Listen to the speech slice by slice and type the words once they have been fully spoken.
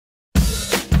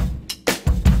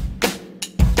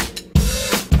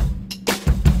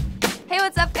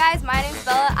guys, my name's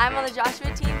Bella. I'm on the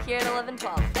Joshua team here at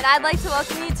 1112. And I'd like to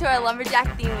welcome you to our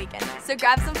Lumberjack theme weekend. So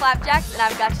grab some flapjacks and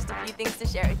I've got just a few things to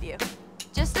share with you.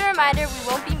 Just a reminder, we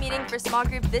won't be meeting for small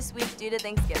group this week due to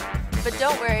Thanksgiving. But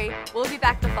don't worry, we'll be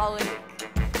back the following week.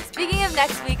 Speaking of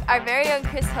next week, our very own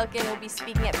Chris Hilkin will be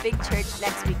speaking at Big Church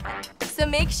next weekend. So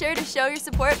make sure to show your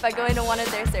support by going to one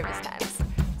of their service times.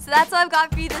 So that's all I've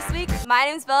got for you this week. My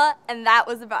name's Bella, and that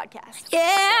was the broadcast. Yeah,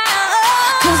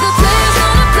 'cause the players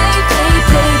wanna play, play,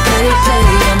 play, play,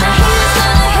 play.